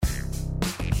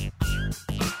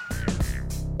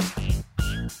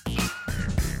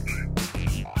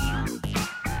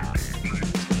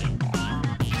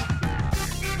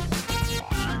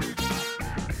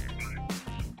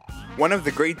one of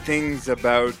the great things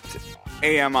about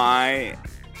AMI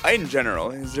in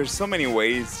general is there's so many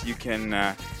ways you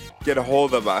can get a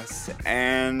hold of us.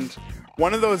 And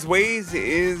one of those ways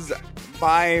is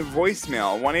by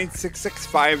voicemail,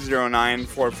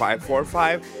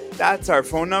 1-866-509-4545. That's our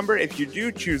phone number. If you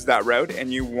do choose that route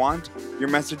and you want your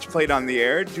message played on the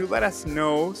air, do let us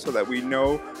know so that we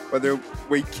know whether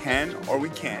we can or we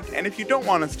can't. And if you don't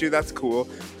want us to, that's cool.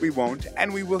 We won't,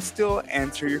 and we will still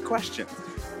answer your questions.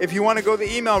 If you want to go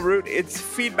the email route, it's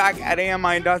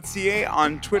feedback@ami.ca.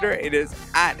 On Twitter, it is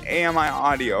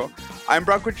 @AMIaudio. I'm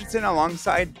Brock Richardson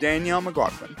alongside Danielle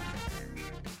McLaughlin.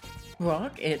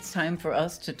 Brock, it's time for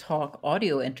us to talk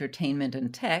audio entertainment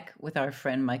and tech with our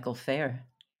friend Michael Fair.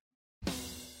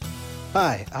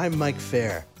 Hi, I'm Mike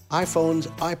Fair. iPhones,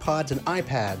 iPods, and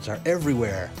iPads are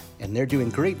everywhere, and they're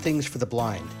doing great things for the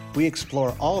blind. We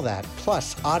explore all that,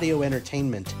 plus audio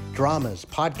entertainment, dramas,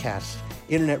 podcasts,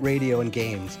 internet radio, and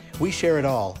games. We share it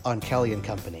all on Kelly &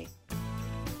 Company.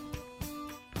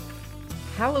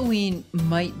 Halloween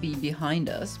might be behind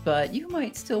us, but you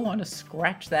might still want to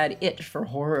scratch that itch for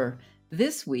horror.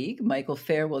 This week, Michael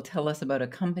Fair will tell us about a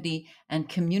company and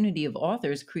community of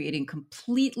authors creating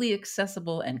completely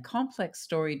accessible and complex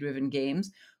story-driven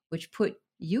games, which put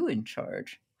you in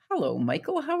charge. Hello,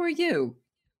 Michael. How are you?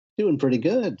 Doing pretty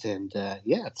good, and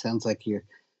it sounds like you're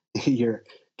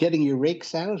getting your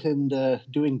rakes out and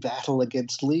doing battle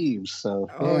against leaves. So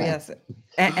Oh, yes.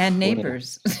 And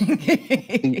neighbors.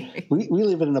 we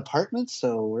live in an apartment,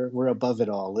 so we're above it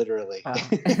all, literally.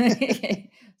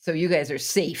 So you guys are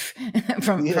safe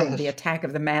from the attack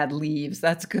of the mad leaves.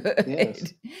 That's good.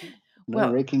 Yes.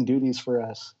 No raking duties for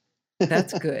us.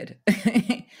 That's good.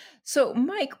 So,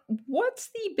 Mike,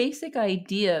 what's the basic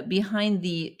idea behind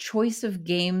the Choice of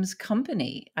Games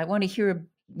company? I want to hear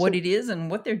what it is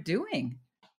and what they're doing.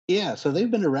 Yeah, so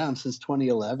they've been around since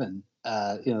 2011.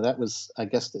 That was, I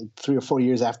guess, 3 or 4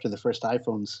 years after the first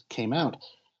iPhones came out.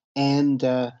 And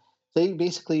they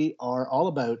basically are all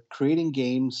about creating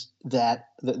games that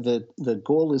the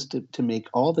goal is to make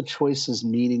all the choices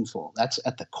meaningful. That's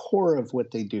at the core of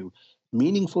what they do.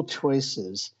 Meaningful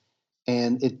choices.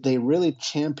 And they really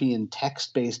champion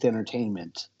text-based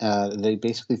entertainment. They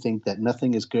basically think that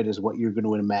nothing is good as what you're going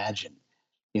to imagine.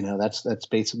 That's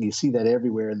basically, you see that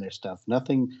everywhere in their stuff. No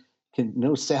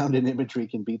sound and imagery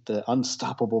can beat the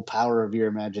unstoppable power of your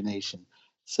imagination.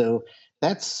 So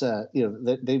that's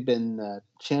they've been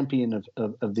champion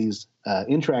of these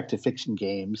interactive fiction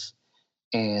games,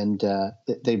 and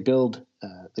they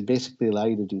basically allow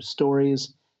you to do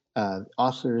stories.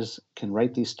 Authors can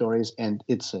write these stories, and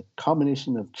it's a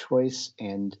combination of choice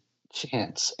and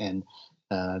chance, and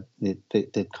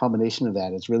the combination of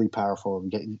that is really powerful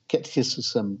and get to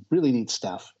some really neat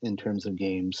stuff in terms of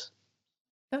games.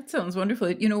 That sounds wonderful.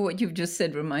 You know, what you've just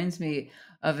said reminds me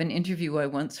of an interview I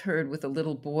once heard with a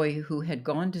little boy who had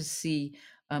gone to see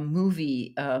a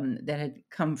movie that had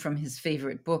come from his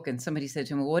favorite book. And somebody said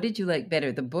to him, "Well, what did you like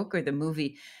better, the book or the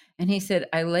movie?" And he said,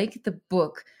 "I like the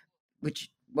book," which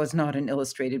was not an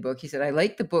illustrated book. He said, "I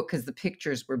like the book because the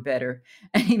pictures were better."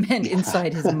 And he meant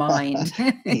inside his mind.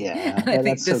 Yeah, And I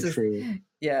think that's so true.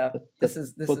 Yeah, this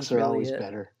is books are really always it.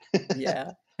 better.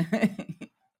 Yeah.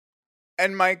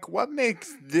 And Mike, what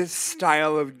makes this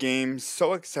style of game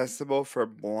so accessible for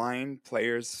blind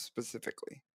players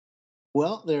specifically?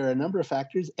 Well, there are a number of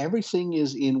factors. Everything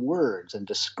is in words and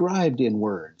described in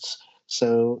words.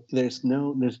 So there's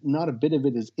not a bit of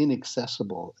it is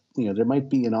inaccessible. There might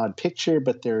be an odd picture,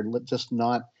 but they're just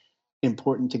not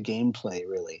important to gameplay,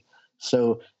 really.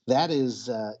 So that is,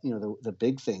 the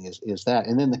big thing is that.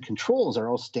 And then the controls are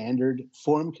all standard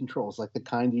form controls, like the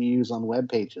kind you use on web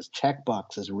pages, check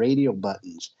boxes, radio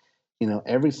buttons.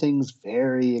 Everything's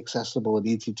very accessible and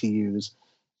easy to use.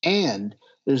 And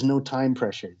there's no time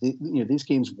pressure. These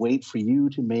games wait for you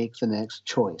to make the next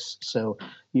choice. So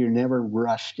you're never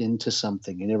rushed into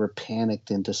something. You're never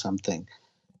panicked into something.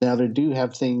 Now, they do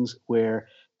have things where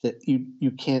that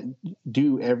you can't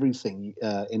do everything,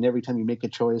 and every time you make a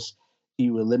choice,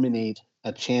 you eliminate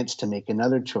a chance to make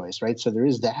another choice, right? So there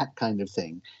is that kind of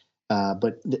thing,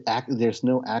 but there's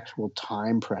no actual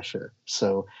time pressure.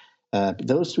 So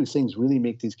those two things really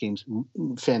make these games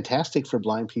fantastic for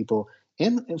blind people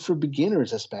and for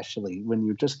beginners, especially when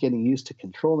you're just getting used to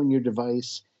controlling your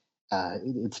device.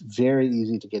 It's very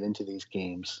easy to get into these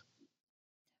games.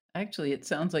 Actually, it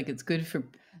sounds like it's good for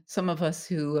some of us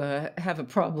who have a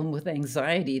problem with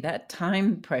anxiety. That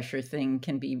time pressure thing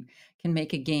can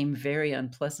make a game very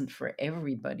unpleasant for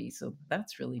everybody. So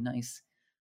that's really nice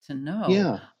to know.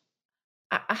 Yeah.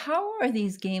 How are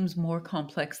these games more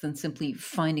complex than simply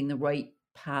finding the right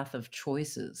path of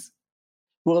choices?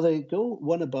 Well, they go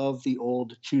one above the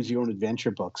old choose your own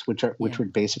adventure books, which Yeah.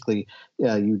 would basically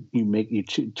you make you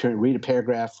turn read a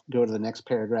paragraph, go to the next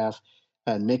paragraph,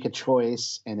 and make a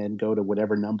choice, and then go to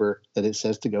whatever number that it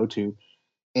says to go to.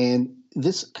 And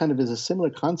this kind of is a similar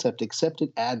concept, except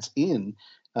it adds in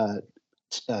uh,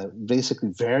 basically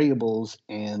variables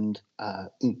and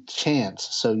chance.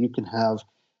 So you can have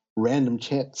random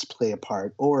chance play a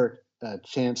part, or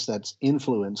chance that's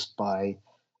influenced by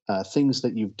things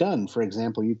that you've done. For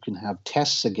example, you can have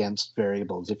tests against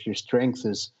variables. If your strength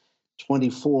is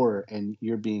 24 and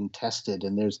you're being tested,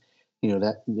 and there's,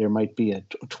 that there might be a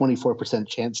 24%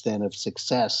 chance then of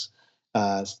success,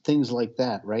 things like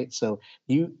that, right? So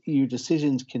your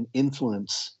decisions can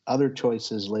influence other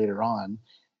choices later on,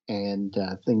 and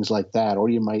things like that. Or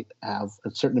you might have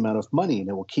a certain amount of money, and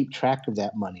it will keep track of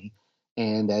that money,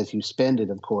 and as you spend it,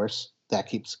 of course, that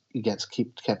gets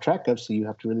kept track of. So you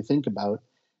have to really think about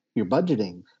your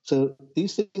budgeting. So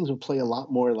these things will play a lot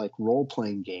more like role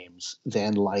playing games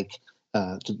than like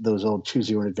those old choose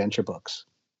your own adventure books.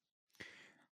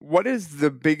 What is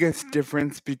the biggest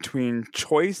difference between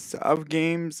choice of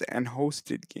games and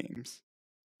hosted games?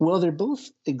 Well, they're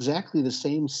both exactly the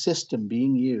same system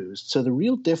being used. So the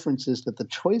real difference is that the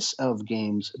choice of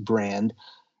games brand,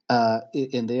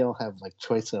 and they all have like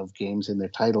choice of games in their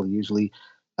title usually.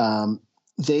 Um,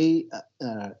 they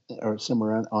are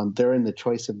somewhere they're in the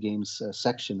choice of games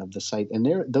section of the site, and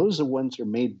those are ones that are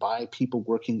made by people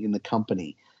working in the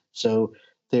company. So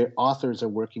their authors are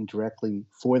working directly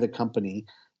for the company,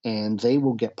 and they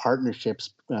will get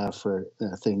partnerships for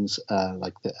things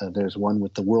there's one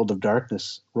with the World of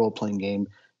Darkness role playing game.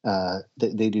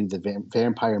 They do the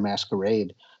Vampire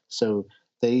Masquerade. So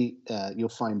you'll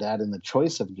find that in the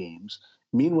choice of games.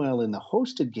 Meanwhile, in the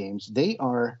hosted games, they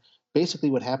are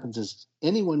basically what happens is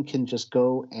anyone can just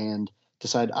go and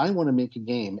decide I want to make a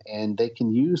game, and they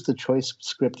can use the choice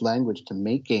script language to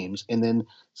make games, and then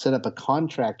set up a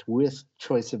contract with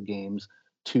choice of games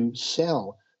to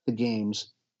sell the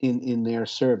games in their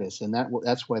service, and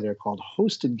that's why they're called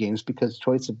hosted games, because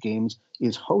choice of games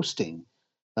is hosting,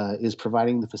 is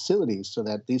providing the facilities so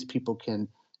that these people can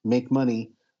make money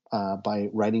by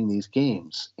writing these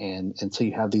games. And so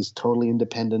you have these totally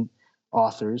independent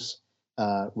authors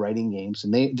writing games,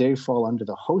 and they fall under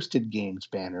the hosted games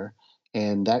banner,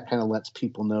 and that kind of lets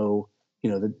people know,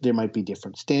 that there might be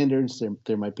different standards,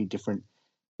 there might be different,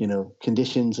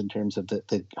 conditions in terms of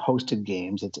the hosted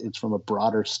games. It's from a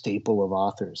broader staple of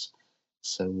authors,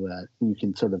 so you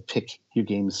can sort of pick your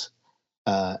games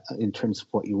in terms of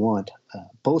what you want.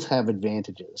 Both have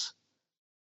advantages.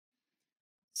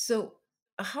 So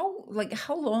how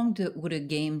long would a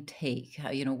game take?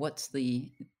 What's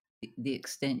the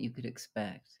extent you could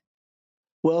expect?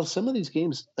 Well, some of these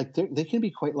games, like they can be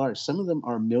quite large. Some of them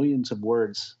are millions of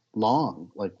words long,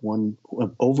 like one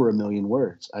over a million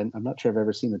words. I'm not sure I've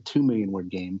ever seen a 2 million word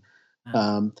game, Uh,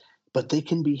 um, but they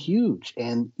can be huge,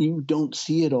 and you don't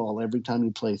see it all every time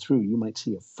you play through. You might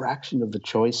see a fraction of the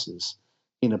choices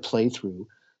in a playthrough,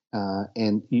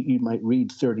 and you might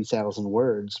read 30,000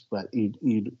 words, but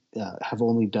you'd have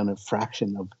only done a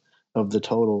fraction of the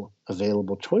total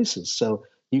available choices. So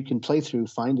you can play through,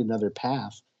 find another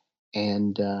path,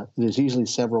 and there's usually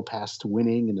several paths to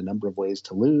winning and a number of ways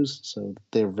to lose. So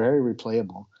they're very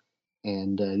replayable,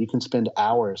 and you can spend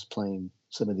hours playing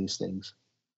some of these things.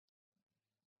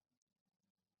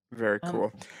 Very um,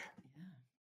 cool. yeah,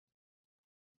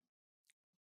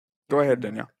 Go your ahead,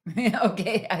 turn, Danielle. Mark. Yeah,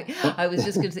 okay. I was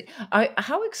just going to say,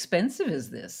 how expensive is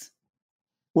this?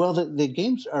 Well, the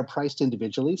games are priced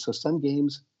individually. So some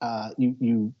games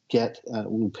you get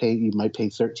you might pay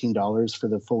 $13 for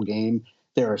the full game.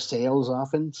 There are sales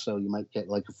often, so you might get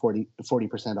like a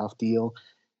 40% off deal.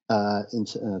 In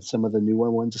some of the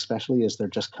newer ones, especially as they're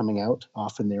just coming out,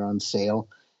 often they're on sale.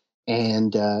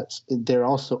 And they're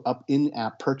also up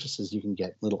in-app purchases. You can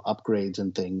get little upgrades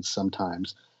and things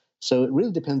sometimes. So it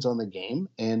really depends on the game.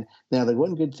 And now the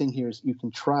one good thing here is you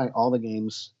can try all the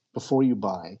games before you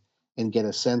buy and get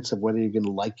a sense of whether you're going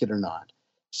to like it or not.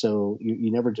 So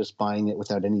you're never just buying it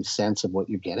without any sense of what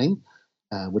you're getting,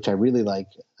 which I really like.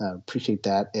 Appreciate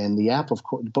that. And the app, of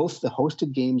course, both the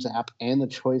hosted games app and the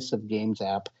choice of games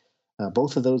app,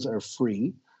 both of those are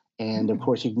free. And of Hmm.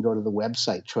 course, you can go to the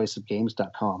website,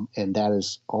 choiceofgames.com, and that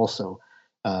is also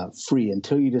free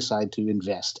until you decide to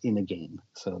invest in a game.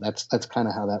 So that's kind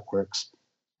of how that works.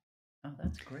 Oh,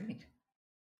 that's great.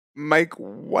 Mike,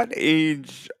 what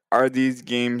age are these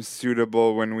games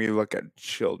suitable when we look at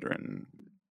children?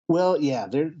 Well, yeah,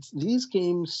 these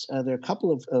games. There are a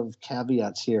couple of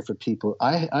caveats here for people.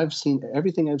 I've seen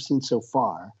everything I've seen so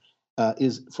far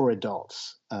is for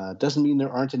adults. Doesn't mean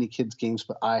there aren't any kids games,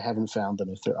 but I haven't found them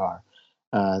if there are.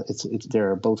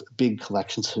 There are both big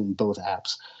collections in both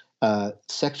apps.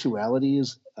 Sexuality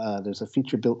is there's a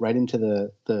feature built right into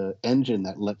the engine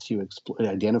that lets you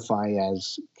identify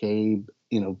as gay,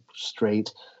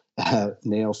 straight,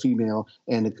 male, female,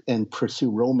 and pursue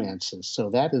romances. So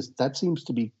that seems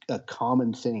to be a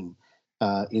common thing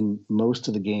in most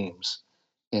of the games,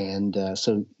 and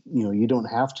so you don't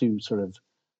have to sort of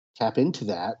tap into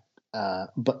that.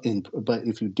 But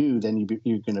if you do, then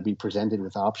you're going to be presented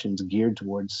with options geared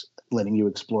towards letting you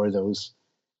explore those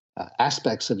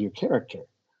aspects of your character.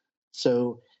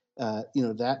 So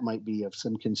that might be of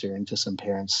some concern to some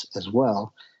parents as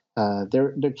well.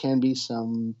 There can be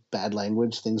some bad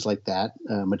language, things like that.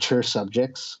 Mature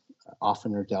subjects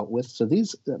often are dealt with. So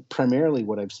these primarily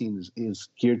what I've seen is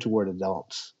geared toward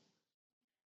adults.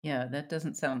 Yeah, that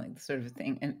doesn't sound like the sort of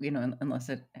thing, and unless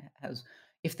it has,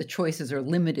 if the choices are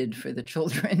limited for the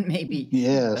children, maybe.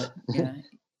 Yes. But yeah,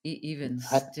 even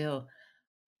I, still.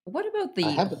 What about I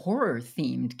the have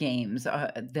horror-themed games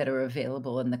that are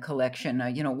available in the collection?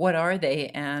 What are they,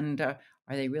 and are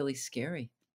they really scary?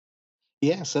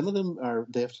 Yeah, some of them are.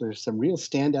 There's some real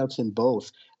standouts in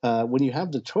both. When you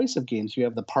have the choice of games, you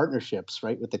have the partnerships,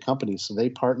 right, with the companies. So they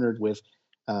partnered with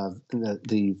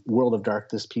the World of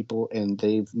Darkness people, and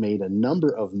they've made a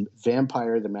number of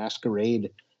Vampire the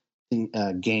Masquerade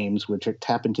games, which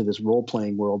tap into this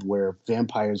role-playing world where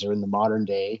vampires are in the modern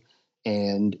day,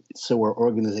 and so are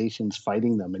organizations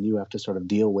fighting them, and you have to sort of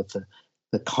deal with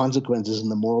the consequences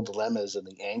and the moral dilemmas and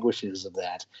the anguishes of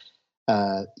that.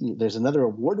 There's another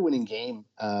award-winning game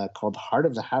called Heart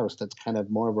of the House that's kind of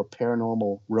more of a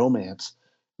paranormal romance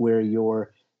where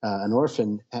you're an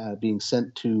orphan being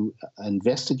sent to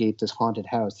investigate this haunted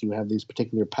house. You have these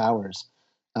particular powers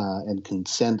and can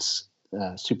sense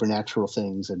supernatural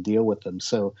things and deal with them.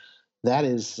 So that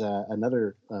is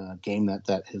another game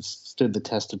that has stood the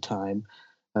test of time.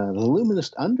 The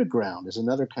Luminous Underground is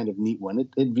another kind of neat one.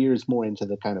 It veers more into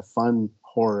the kind of fun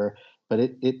horror, but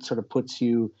it sort of puts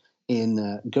you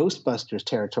in Ghostbusters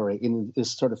territory in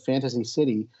this sort of fantasy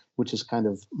city, which is kind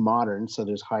of modern. So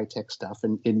there's high tech stuff,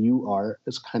 and you are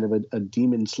as kind of a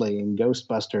demon slaying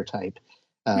Ghostbuster type.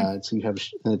 So you have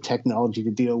technology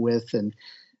to deal with and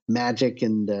magic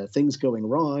and things going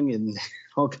wrong and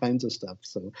all kinds of stuff.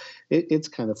 So it's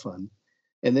kind of fun.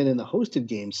 And then in the hosted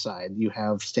game side, you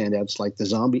have standouts like the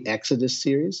Zombie Exodus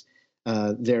series.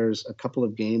 There's a couple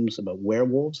of games about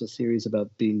werewolves, a series about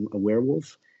being a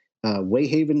werewolf.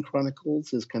 Wayhaven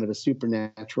Chronicles is kind of a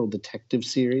supernatural detective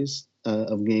series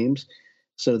of games.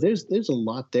 So there's a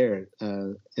lot there.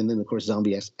 And then, of course,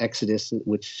 Zombie Exodus,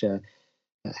 which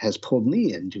has pulled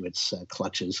me into its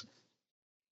clutches.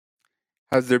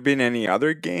 Has there been any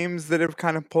other games that have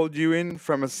kind of pulled you in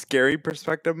from a scary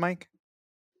perspective, Mike?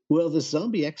 Well, the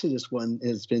Zombie Exodus one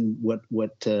has been what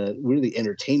really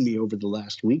entertained me over the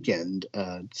last weekend,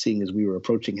 seeing as we were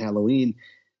approaching Halloween.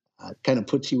 Kind of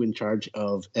puts you in charge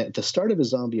of, at the start of a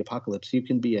zombie apocalypse, you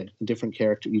can be a different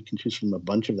character. You can choose from a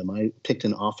bunch of them. I picked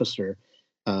an officer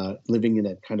living in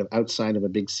a kind of outside of a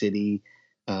big city,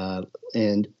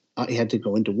 and I had to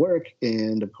go into work.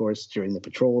 And of course, during the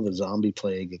patrol, the zombie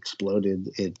plague exploded.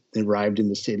 It arrived in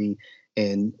the city,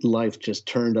 and life just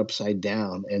turned upside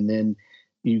down. And then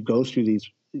you go through these,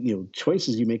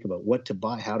 choices you make about what to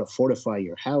buy, how to fortify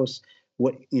your house,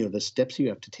 what the steps you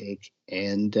have to take,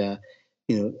 and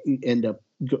you end up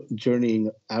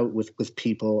journeying out with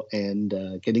people and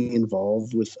getting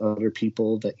involved with other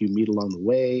people that you meet along the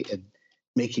way and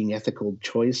making ethical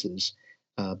choices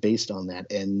based on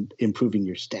that and improving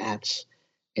your stats.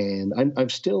 And I'm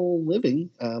still living.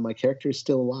 My character is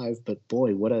still alive, but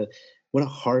boy, what a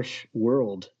harsh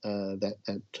world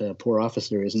that poor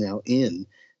officer is now in.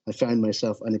 I find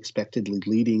myself unexpectedly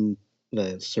leading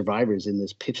the survivors in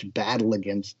this pitched battle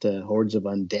against hordes of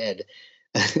undead.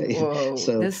 Whoa,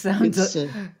 So this sounds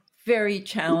it's very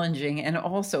challenging and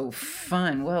also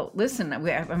fun. Well, listen,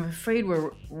 I'm afraid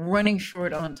we're running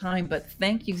short on time, but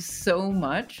thank you so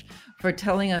much for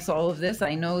telling us all of this.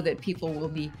 I know that people will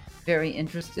be very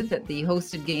interested that the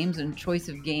hosted games and choice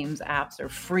of games apps are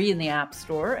free in the App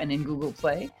Store and in Google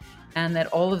Play, and that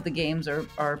all of the games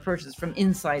are purchased from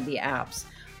inside the apps.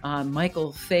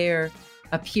 Michael Fair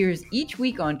appears each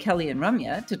week on Kelly and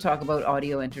Ramya to talk about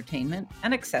audio entertainment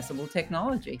and accessible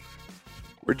technology.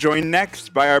 We're joined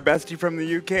next by our bestie from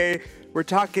the UK. We're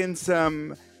talking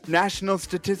some national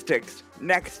statistics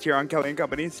next here on Kelly and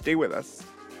Company. Stay with us.